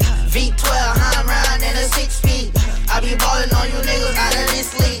me. V12, I'm riding in a 6-speed. I be ballin' on you niggas out of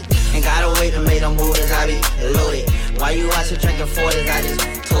this league. Ain't gotta wait to make them moves, I be loaded. Why you out here drinking 40s, I just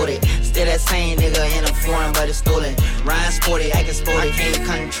told it. Still that same nigga in a foreign, but it's stolen. Ryan sporty, acting sporty, can't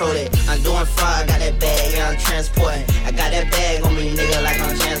control it. I'm doing fraud, got that bag, yeah, I'm transporting. I got that bag on me, nigga, like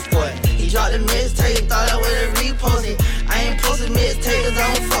I'm transporting. He dropped the mixtape, thought I would've reposted. I ain't posted mixtape, cause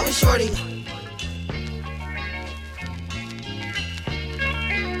I don't fuck with shorty.